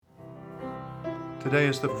Today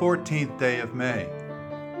is the 14th day of May,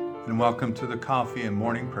 and welcome to the Coffee and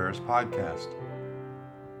Morning Prayers podcast.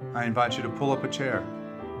 I invite you to pull up a chair,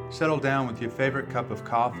 settle down with your favorite cup of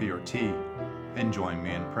coffee or tea, and join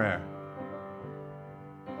me in prayer.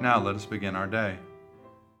 Now let us begin our day.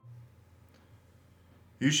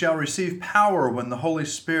 You shall receive power when the Holy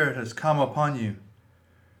Spirit has come upon you,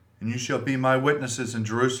 and you shall be my witnesses in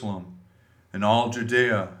Jerusalem, in all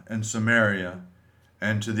Judea and Samaria,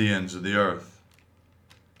 and to the ends of the earth.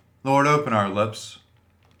 Lord, open our lips,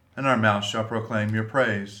 and our mouth shall proclaim your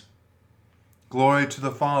praise. Glory to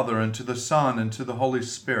the Father, and to the Son, and to the Holy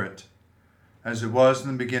Spirit, as it was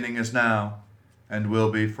in the beginning, is now, and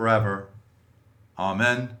will be forever.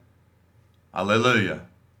 Amen. Alleluia.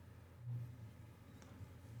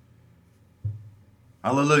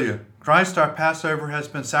 Alleluia. Christ our Passover has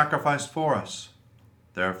been sacrificed for us.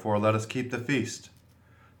 Therefore let us keep the feast,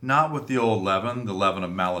 not with the old leaven, the leaven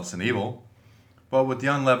of malice and evil, but with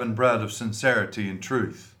the unleavened bread of sincerity and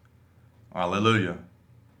truth. Alleluia.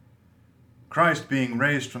 Christ, being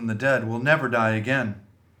raised from the dead, will never die again.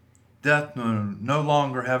 Death will no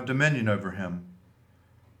longer have dominion over him.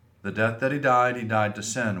 The death that he died to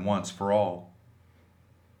sin once for all.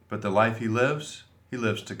 But the life he lives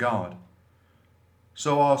to God.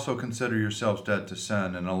 So also consider yourselves dead to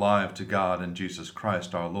sin and alive to God in Jesus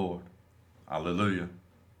Christ our Lord. Alleluia.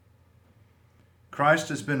 Christ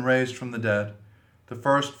has been raised from the dead, the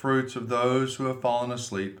first fruits of those who have fallen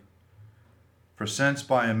asleep. For since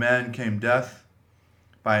by a man came death,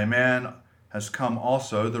 by a man has come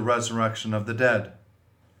also the resurrection of the dead.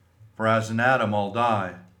 For as in Adam all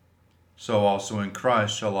die, so also in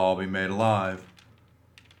Christ shall all be made alive.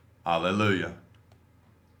 Alleluia.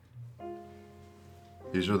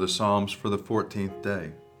 These are the Psalms for the 14th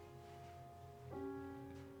day.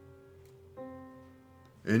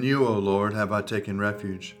 In you, O Lord, have I taken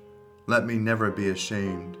refuge. Let me never be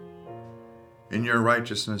ashamed. In your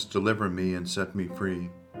righteousness deliver me and set me free.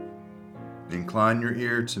 Incline your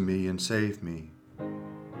ear to me and save me.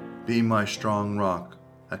 Be my strong rock,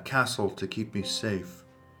 a castle to keep me safe.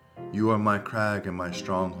 You are my crag and my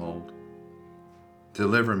stronghold.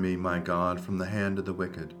 Deliver me, my God, from the hand of the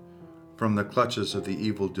wicked, from the clutches of the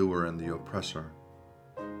evildoer and the oppressor.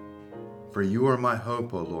 For you are my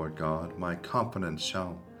hope, O Lord God, my confidence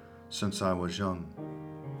shall, since I was young.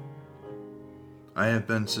 I have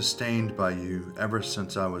been sustained by you ever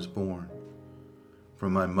since I was born.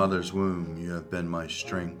 From my mother's womb you have been my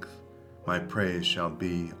strength. My praise shall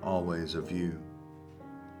be always of you.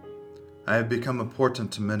 I have become a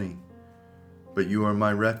portent to many, but you are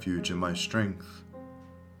my refuge and my strength.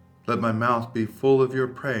 Let my mouth be full of your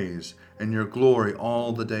praise and your glory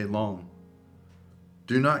all the day long.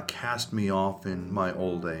 Do not cast me off in my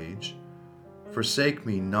old age. Forsake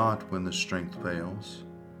me not when the strength fails.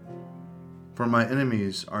 For my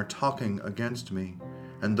enemies are talking against me,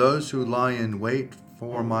 and those who lie in wait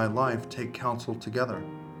for my life take counsel together.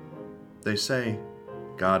 They say,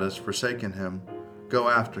 God has forsaken him. Go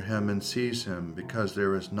after him and seize him, because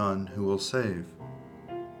there is none who will save.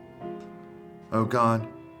 O God,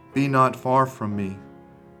 be not far from me.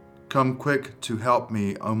 Come quick to help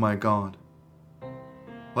me, O my God.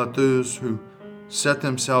 Let those who set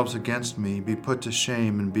themselves against me be put to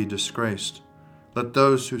shame and be disgraced. Let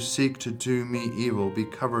those who seek to do me evil be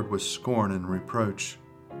covered with scorn and reproach.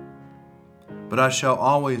 But I shall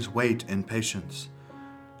always wait in patience,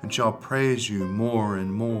 and shall praise you more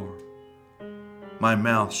and more. My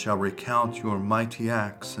mouth shall recount your mighty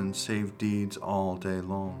acts and save deeds all day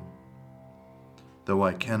long, though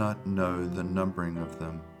I cannot know the numbering of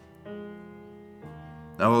them.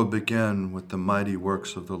 I will begin with the mighty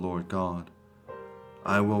works of the Lord God.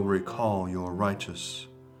 I will recall your righteous,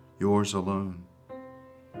 yours alone.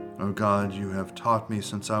 O God, you have taught me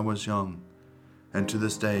since I was young, and to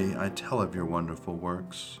this day I tell of your wonderful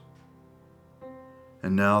works.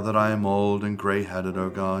 And now that I am old and gray-headed,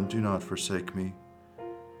 O God, do not forsake me,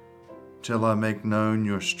 till I make known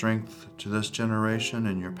your strength to this generation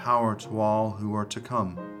and your power to all who are to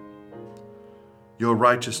come. Your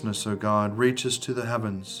righteousness, O God, reaches to the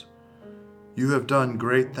heavens. You have done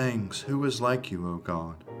great things. Who is like you, O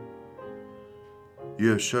God? You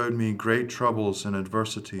have showed me great troubles and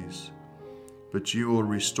adversities, but you will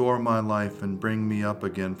restore my life and bring me up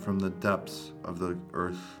again from the depths of the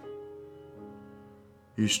earth.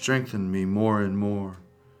 You strengthen me more and more.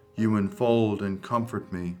 You enfold and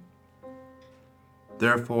comfort me.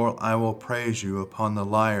 Therefore I will praise you upon the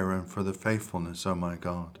lyre and for the faithfulness, O my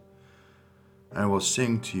God. I will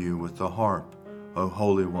sing to you with the harp, O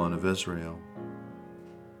Holy One of Israel.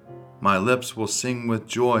 My lips will sing with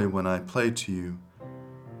joy when I play to you,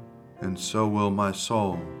 and so will my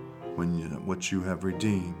soul which you have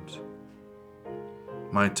redeemed.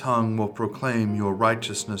 My tongue will proclaim your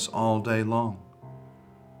righteousness all day long,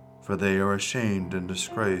 for they are ashamed and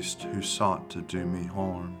disgraced who sought to do me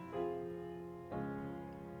harm.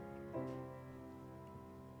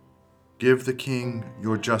 Give the king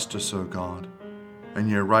your justice, O God, and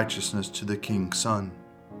your righteousness to the king's son,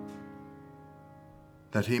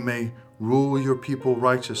 that he may rule your people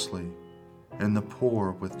righteously and the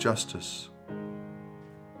poor with justice,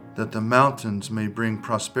 that the mountains may bring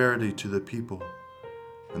prosperity to the people,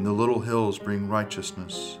 and the little hills bring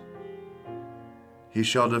righteousness. He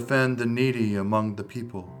shall defend the needy among the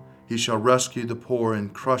people. He shall rescue the poor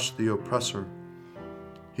and crush the oppressor.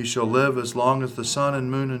 He shall live as long as the sun and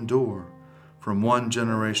moon endure, from one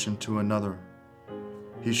generation to another.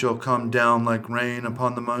 He shall come down like rain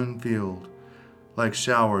upon the mown field, like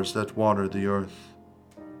showers that water the earth.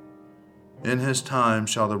 In his time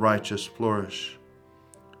shall the righteous flourish.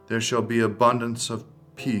 There shall be abundance of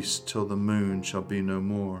peace till the moon shall be no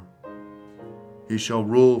more. He shall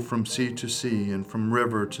rule from sea to sea and from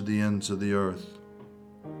river to the ends of the earth.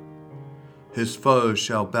 His foes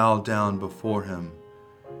shall bow down before him,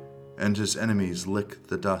 and his enemies lick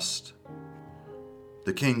the dust.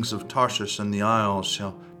 The kings of Tarshish and the isles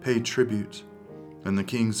shall pay tribute, and the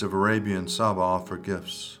kings of Arabia and Saba offer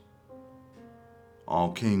gifts.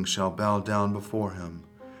 All kings shall bow down before him,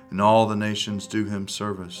 and all the nations do him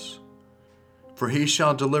service. For he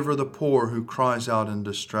shall deliver the poor who cries out in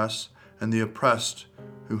distress, and the oppressed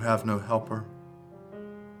who have no helper.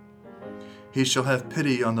 He shall have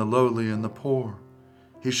pity on the lowly and the poor.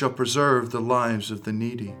 He shall preserve the lives of the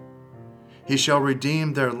needy. He shall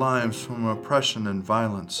redeem their lives from oppression and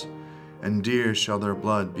violence, and dear shall their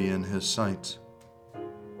blood be in his sight.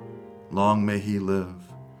 Long may he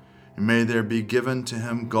live, and may there be given to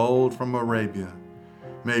him gold from Arabia.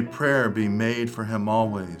 May prayer be made for him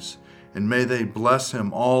always, and may they bless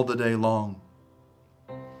him all the day long.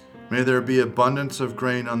 May there be abundance of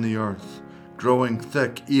grain on the earth, growing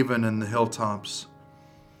thick even in the hilltops.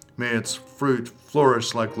 May its fruit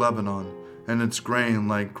flourish like Lebanon, and its grain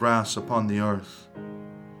like grass upon the earth.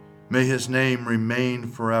 May his name remain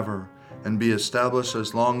forever, and be established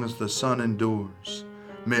as long as the sun endures.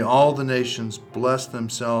 May all the nations bless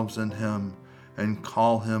themselves in him, and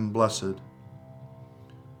call him blessed.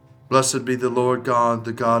 Blessed be the Lord God,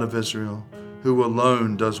 the God of Israel, who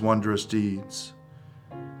alone does wondrous deeds.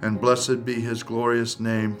 And blessed be his glorious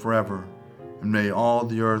name forever, and may all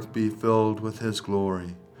the earth be filled with his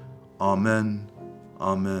glory. Amen.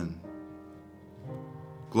 Amen.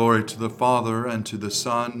 Glory to the Father, and to the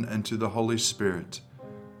Son, and to the Holy Spirit,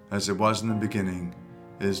 as it was in the beginning,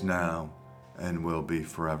 is now, and will be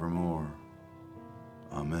forevermore.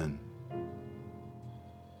 Amen.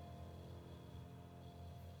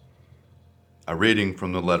 A reading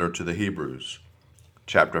from the letter to the Hebrews,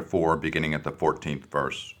 chapter 4, beginning at the 14th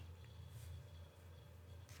verse.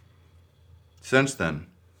 Since then,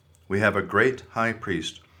 we have a great high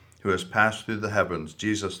priest who has passed through the heavens,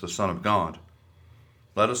 Jesus, the Son of God.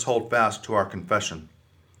 Let us hold fast to our confession,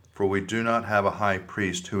 for we do not have a high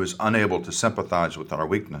priest who is unable to sympathize with our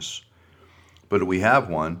weakness, but we have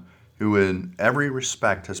one who in every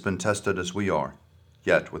respect has been tested as we are,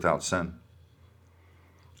 yet without sin.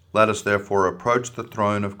 Let us therefore approach the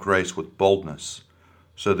throne of grace with boldness,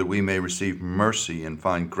 so that we may receive mercy and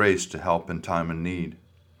find grace to help in time of need.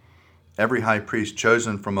 Every high priest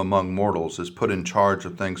chosen from among mortals is put in charge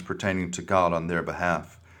of things pertaining to God on their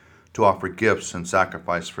behalf, to offer gifts and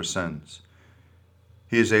sacrifice for sins.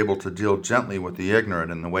 He is able to deal gently with the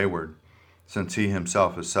ignorant and the wayward, since he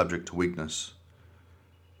himself is subject to weakness.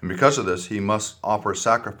 And because of this, he must offer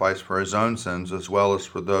sacrifice for his own sins as well as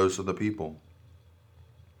for those of the people.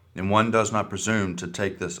 And one does not presume to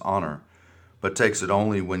take this honor, but takes it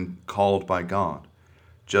only when called by God,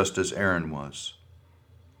 just as Aaron was.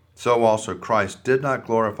 So also Christ did not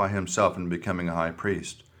glorify himself in becoming a high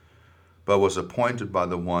priest, but was appointed by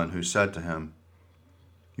the one who said to him,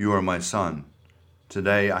 "You are my son,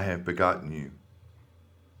 today I have begotten you."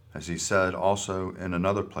 As he said also in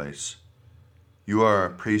another place, "You are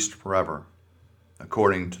a priest forever,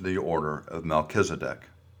 according to the order of Melchizedek."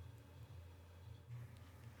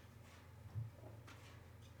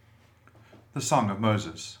 The Song of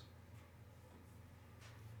Moses.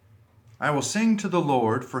 I will sing to the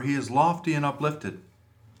Lord, for he is lofty and uplifted.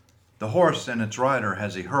 The horse and its rider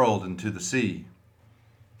has he hurled into the sea.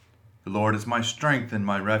 The Lord is my strength and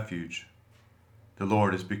my refuge. The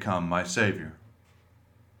Lord is become my Savior.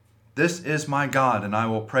 This is my God, and I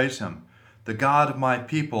will praise him, the God of my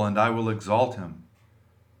people, and I will exalt him.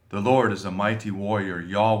 The Lord is a mighty warrior.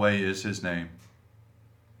 Yahweh is his name.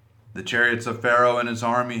 The chariots of Pharaoh and his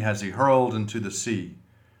army has he hurled into the sea.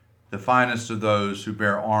 The finest of those who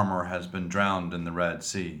bear armor has been drowned in the Red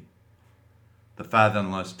Sea. The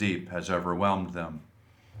fathomless deep has overwhelmed them.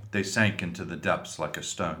 They sank into the depths like a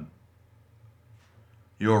stone.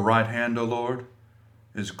 Your right hand, O Lord,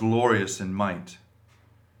 is glorious in might.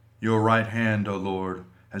 Your right hand, O Lord,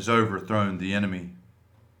 has overthrown the enemy.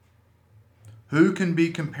 Who can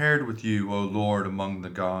be compared with you, O Lord, among the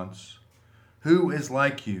gods? Who is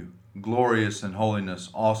like you, glorious in holiness,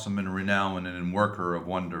 awesome in renown, and in worker of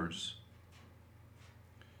wonders?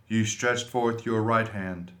 You stretched forth your right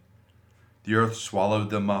hand. The earth swallowed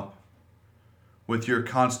them up. With your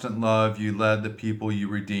constant love you led the people you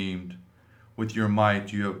redeemed. With your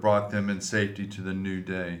might you have brought them in safety to the new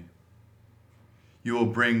day. You will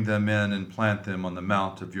bring them in and plant them on the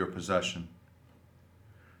mount of your possession.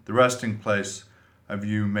 The resting place of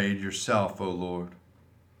you made yourself, O Lord,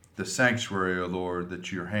 the sanctuary, O Lord,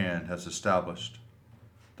 that your hand has established.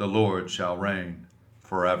 The Lord shall reign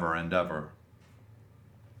forever and ever.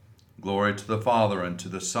 Glory to the Father, and to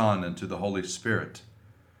the Son, and to the Holy Spirit,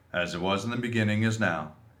 as it was in the beginning, is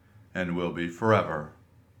now, and will be forever.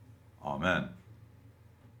 Amen.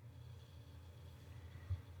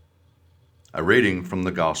 A reading from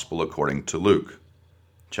the Gospel according to Luke,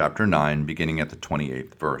 chapter 9, beginning at the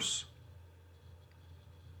 28th verse.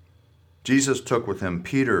 Jesus took with him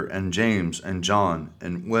Peter and James and John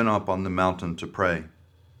and went up on the mountain to pray.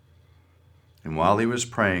 And while he was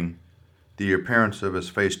praying, the appearance of his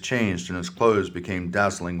face changed and his clothes became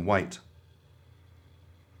dazzling white.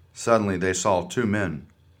 Suddenly they saw two men,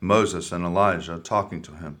 Moses and Elijah, talking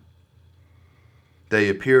to him. They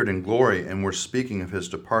appeared in glory and were speaking of his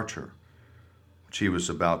departure, which he was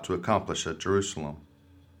about to accomplish at Jerusalem.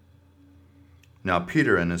 Now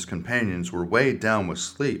Peter and his companions were weighed down with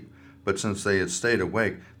sleep, but since they had stayed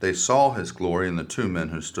awake, they saw his glory and the two men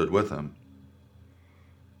who stood with him.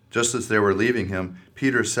 Just as they were leaving him,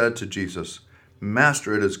 Peter said to Jesus,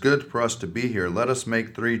 "Master, it is good for us to be here. Let us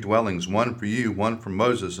make 3 dwellings, one for you, one for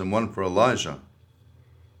Moses, and one for Elijah,"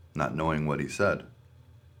 not knowing what he said.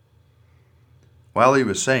 While he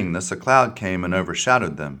was saying this, a cloud came and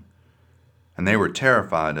overshadowed them, and they were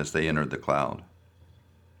terrified as they entered the cloud.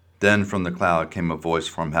 Then from the cloud came a voice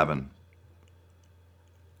from heaven,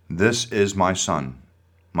 "This is my Son,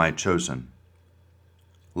 my chosen.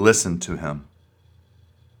 Listen to him."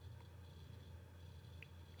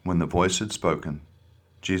 When the voice had spoken,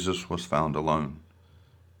 Jesus was found alone,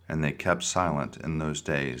 and they kept silent in those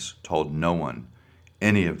days, told no one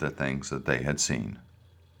any of the things that they had seen.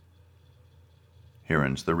 Here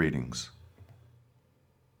ends the readings.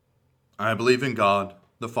 I believe in God,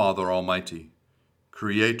 the Father Almighty,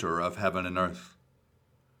 creator of heaven and earth.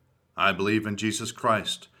 I believe in Jesus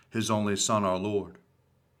Christ, his only Son, our Lord.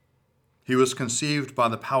 He was conceived by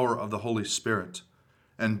the power of the Holy Spirit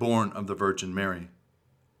and born of the Virgin Mary,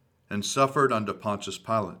 and suffered under Pontius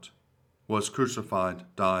Pilate, was crucified,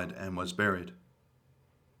 died, and was buried.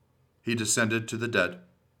 He descended to the dead.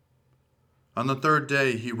 On the 3rd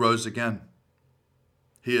day he rose again.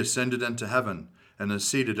 He ascended into heaven and is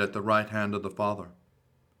seated at the right hand of the Father.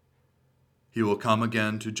 He will come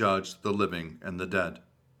again to judge the living and the dead.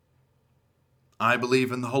 I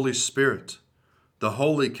believe in the Holy Spirit, the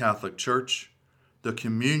Holy Catholic Church, the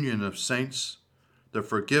communion of saints, the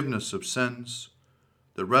forgiveness of sins,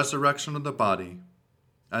 the resurrection of the body,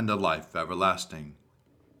 and the life everlasting.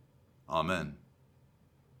 Amen.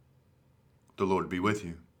 The Lord be with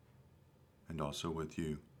you, and also with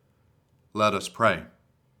you. Let us pray.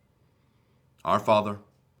 Our Father,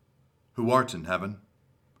 who art in heaven,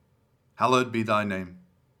 hallowed be thy name.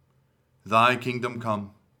 Thy kingdom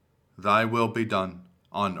come, thy will be done,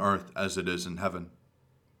 on earth as it is in heaven.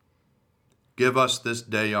 Give us this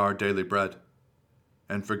day our daily bread,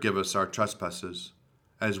 and forgive us our trespasses,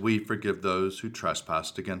 as we forgive those who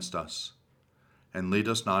trespass against us. And lead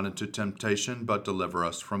us not into temptation, but deliver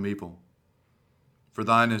us from evil. For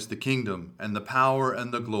thine is the kingdom, and the power,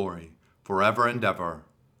 and the glory, forever and ever.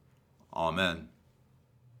 Amen.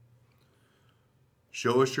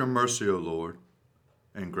 Show us your mercy, O Lord,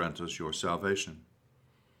 and grant us your salvation.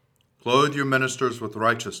 Clothe your ministers with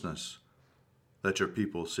righteousness. Let your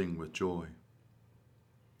people sing with joy.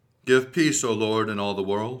 Give peace, O Lord, in all the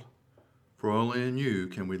world, for only in you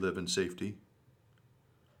can we live in safety.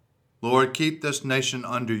 Lord, keep this nation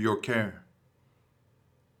under your care,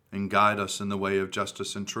 and guide us in the way of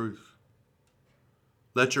justice and truth.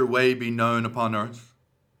 Let your way be known upon earth,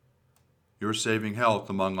 your saving health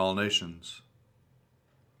among all nations.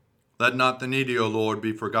 Let not the needy, O Lord,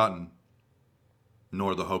 be forgotten,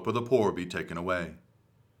 nor the hope of the poor be taken away.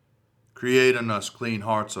 Create in us clean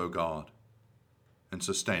hearts, O God, and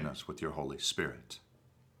sustain us with your Holy Spirit.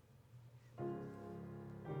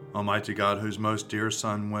 Almighty God, whose most dear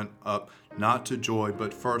Son went up not to joy,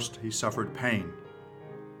 but first he suffered pain,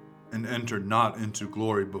 and entered not into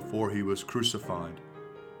glory before he was crucified,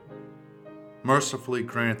 mercifully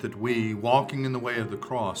grant that we, walking in the way of the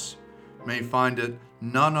cross, may find it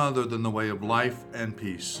none other than the way of life and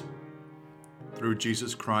peace. Through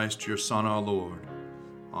Jesus Christ, your Son, our Lord.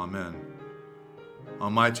 Amen.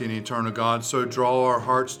 Almighty and eternal God, so draw our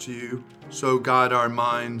hearts to you, so guide our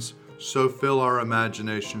minds, so fill our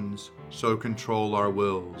imaginations, so control our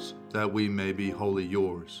wills, that we may be wholly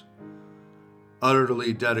yours,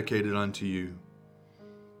 utterly dedicated unto you.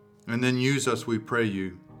 And then use us, we pray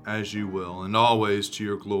you, as you will, and always to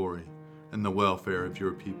your glory and the welfare of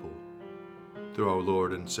your people. Through our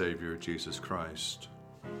Lord and Savior, Jesus Christ.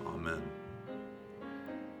 Amen.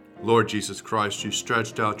 Lord Jesus Christ, you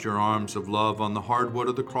stretched out your arms of love on the hard wood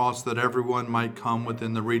of the cross that everyone might come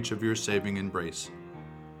within the reach of your saving embrace.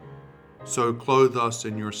 So clothe us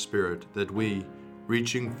in your Spirit, that we,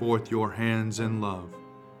 reaching forth your hands in love,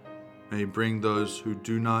 may bring those who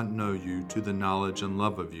do not know you to the knowledge and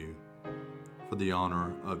love of you, for the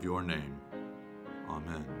honor of your name.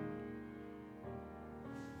 Amen.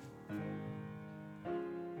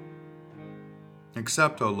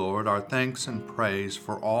 Accept, O Lord, our thanks and praise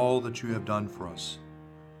for all that you have done for us.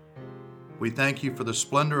 We thank you for the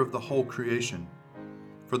splendor of the whole creation,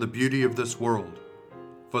 for the beauty of this world,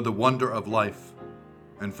 for the wonder of life,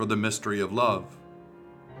 and for the mystery of love.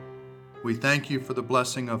 We thank you for the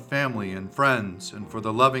blessing of family and friends, and for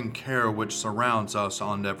the loving care which surrounds us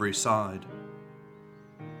on every side.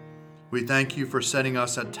 We thank you for setting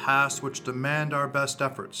us at tasks which demand our best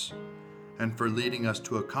efforts, and for leading us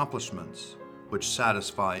to accomplishments which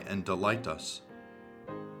satisfy and delight us.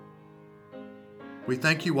 We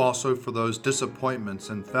thank you also for those disappointments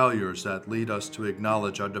and failures that lead us to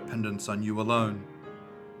acknowledge our dependence on you alone.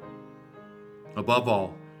 Above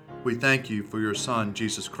all, we thank you for your Son,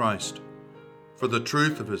 Jesus Christ, for the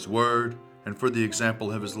truth of his word and for the example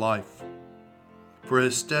of his life, for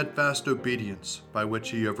his steadfast obedience by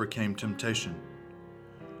which he overcame temptation,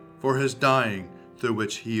 for his dying through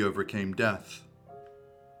which he overcame death,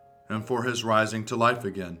 and for his rising to life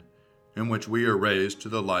again, in which we are raised to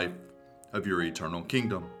the life of your eternal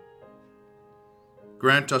kingdom.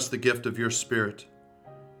 Grant us the gift of your Spirit,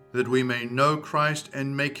 that we may know Christ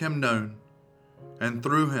and make him known, and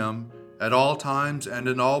through him, at all times and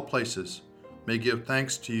in all places, may give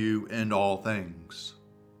thanks to you in all things.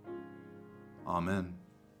 Amen.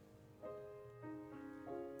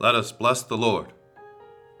 Let us bless the Lord.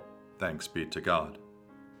 Thanks be to God.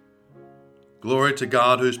 Glory to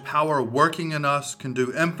God, whose power working in us can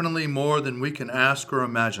do infinitely more than we can ask or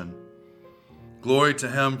imagine. Glory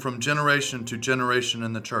to him from generation to generation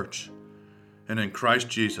in the church, and in Christ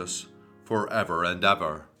Jesus forever and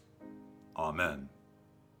ever. Amen.